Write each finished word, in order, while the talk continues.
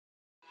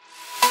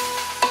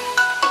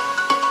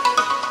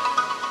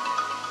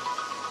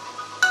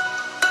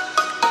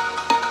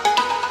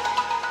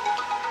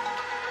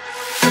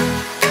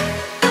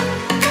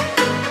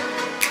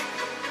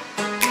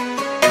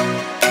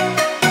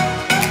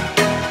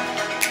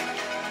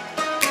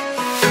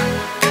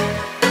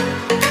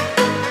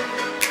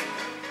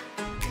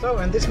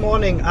And this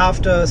morning,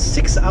 after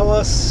 6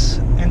 hours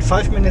and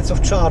 5 minutes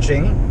of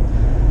charging,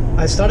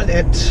 I started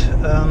at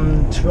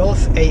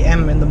 12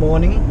 AM in the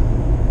morning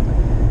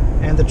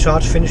and the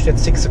charge finished at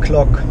 6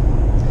 o'clock.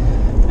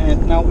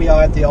 And now we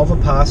are at the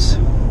overpass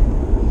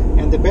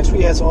and the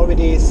battery has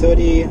already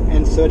 30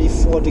 and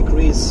 34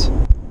 degrees.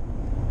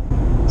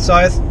 So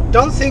I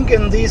don't think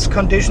in these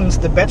conditions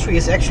the battery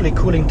is actually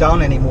cooling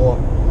down anymore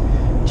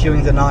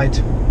during the night.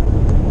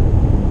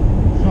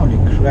 Holy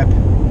crap.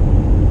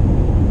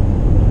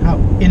 How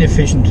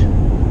inefficient.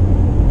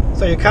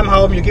 So you come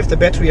home, you give the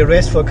battery a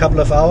rest for a couple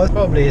of hours,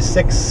 probably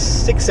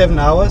 6-7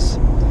 hours,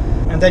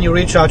 and then you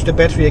recharge the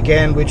battery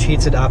again, which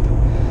heats it up.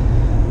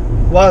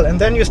 Well,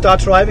 and then you start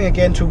driving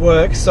again to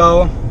work,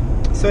 so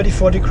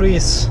 34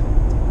 degrees.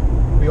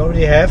 We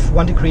already have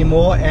 1 degree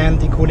more and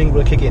the cooling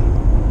will kick in.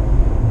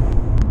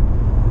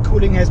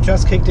 Cooling has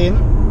just kicked in.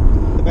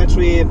 The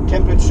battery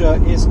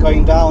temperature is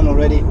going down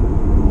already.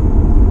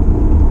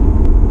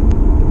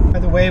 By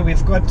the way,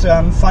 we've got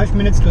 5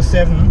 minutes to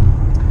 7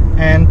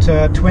 and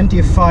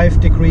 25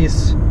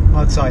 degrees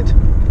outside.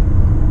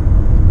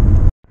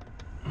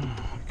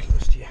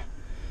 Closed here.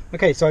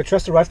 Okay, so I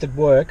just arrived at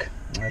work.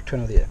 I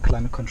turn on the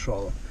climate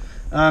control.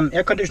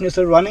 Air conditioner is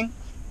still running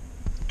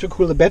to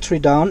cool the battery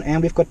down,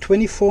 and we've got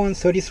 24 and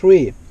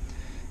 33.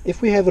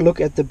 If we have a look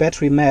at the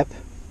battery map,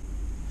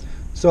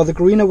 so the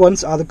greener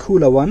ones are the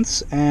cooler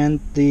ones, and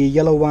the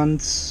yellow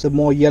ones, the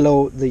more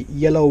yellow, the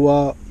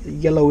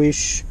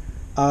yellowish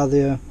are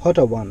the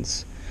hotter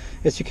ones.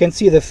 As you can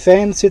see, the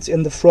fan sits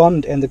in the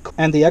front and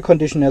the air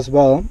conditioner as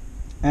well,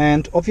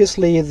 and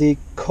obviously the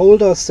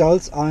colder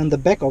cells are in the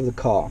back of the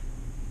car,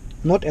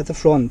 not at the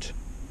front.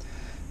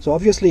 So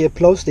obviously it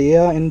blows the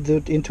air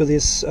into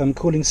this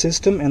cooling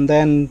system, and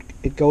then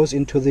it goes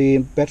into the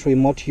battery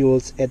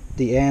modules at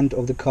the end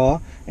of the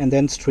car and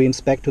then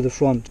streams back to the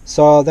front.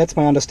 So that's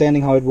my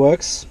understanding how it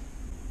works.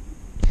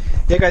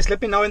 Yeah guys,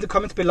 let me know in the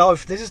comments below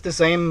if this is the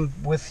same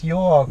with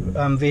your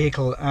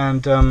vehicle,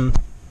 and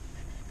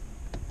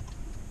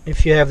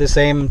if you have the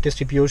same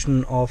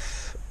distribution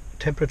of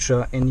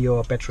temperature in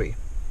your battery.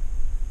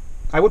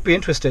 I would be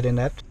interested in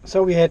that.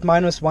 So we had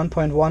minus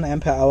 1.1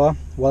 ampere hour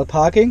while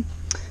parking,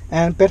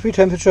 and battery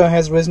temperature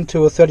has risen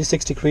to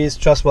 36 degrees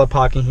just while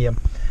parking here.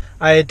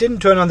 I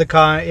didn't turn on the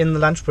car in the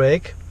lunch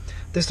break.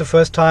 This is the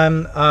first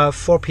time,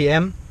 4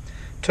 PM,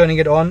 turning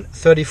it on,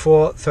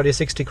 34,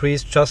 36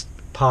 degrees just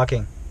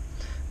parking.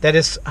 That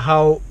is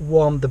how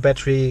warm the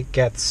battery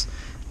gets.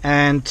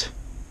 And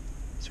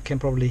as you can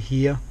probably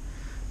hear,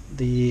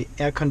 the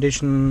air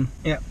condition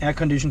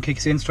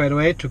kicks in straight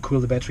away to cool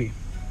the battery.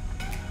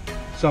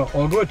 So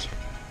all good.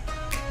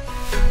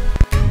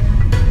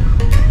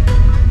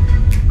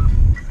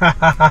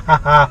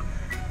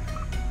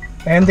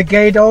 And the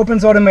gate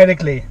opens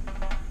automatically.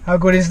 How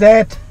good is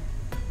that?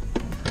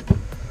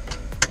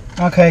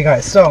 Okay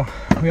guys, so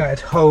we are at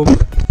home.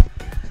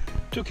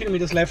 2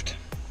 kilometers left.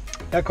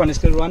 Aircon is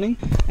still running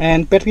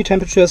and battery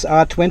temperatures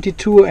are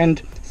 22 and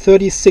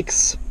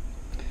 36.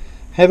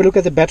 Have a look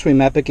at the battery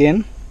map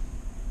again.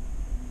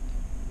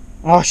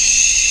 Oh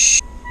shh.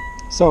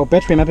 So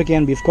battery map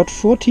again, we've got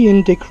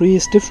 14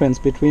 degrees difference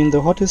between the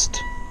hottest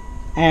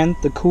and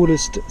the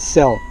coolest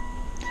cell.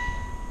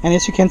 And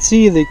as you can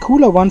see, the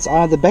cooler ones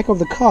are at the back of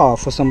the car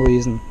for some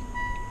reason.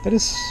 That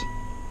is,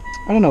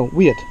 I don't know,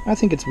 weird. I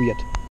think it's weird.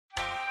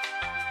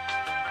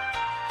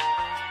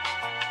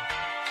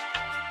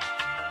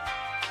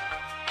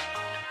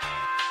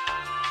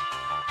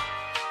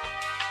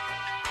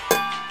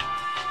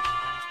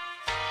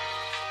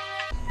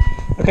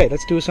 Okay,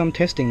 let's do some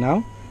testing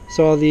now.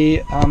 So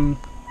the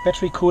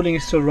battery cooling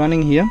is still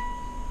running here.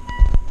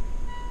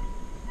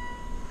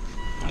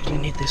 I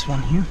don't need this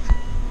one here.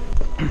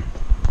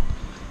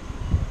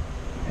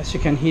 As you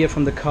can hear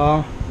from the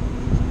car,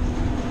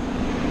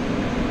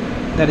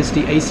 that is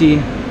the AC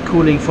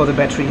cooling for the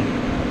battery.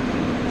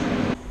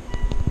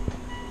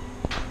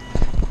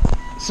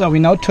 So we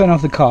now turn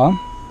off the car,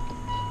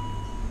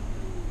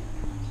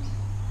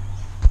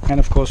 and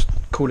of course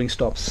cooling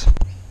stops.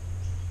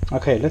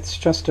 Okay, let's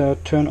just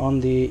turn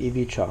on the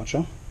EV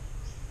charger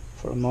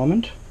for a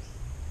moment.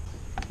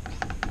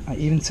 I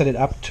even set it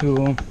up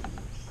to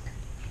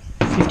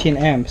 15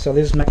 amps, so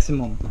this is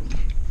maximum.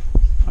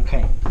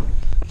 Okay,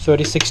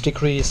 36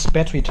 degrees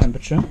battery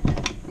temperature.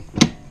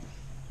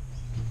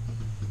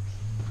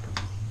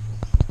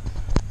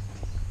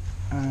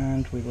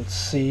 And we will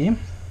see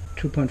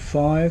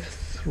 2.5,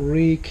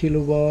 3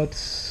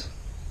 kilowatts,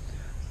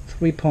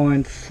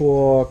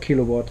 3.4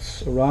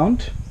 kilowatts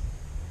around.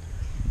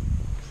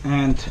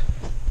 And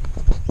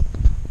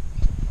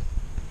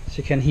as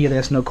you can hear,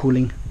 there's no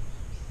cooling.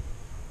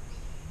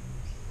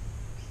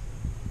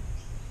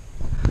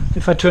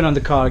 If I turn on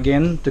the car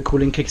again, the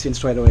cooling kicks in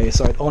straight away.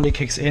 So it only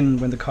kicks in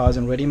when the car is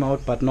in ready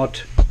mode, but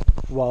not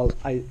while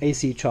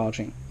AC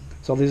charging.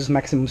 So this is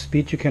maximum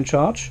speed you can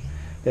charge.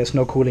 There's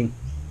no cooling.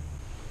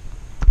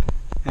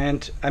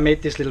 And I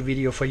made this little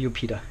video for you,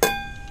 Peter.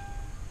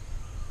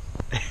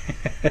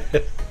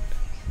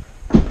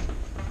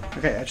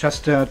 Okay, I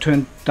just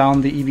turned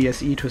down the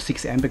EVSE to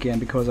 6 amp again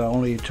because I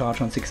only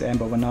charge on 6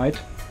 amp overnight.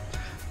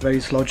 very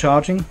slow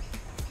charging.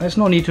 There's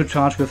no need to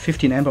charge with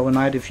 15 amp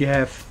overnight if you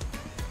have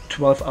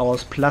 12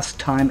 hours plus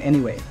time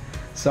anyway.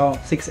 So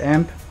 6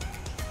 amp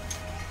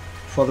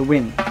for the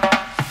win.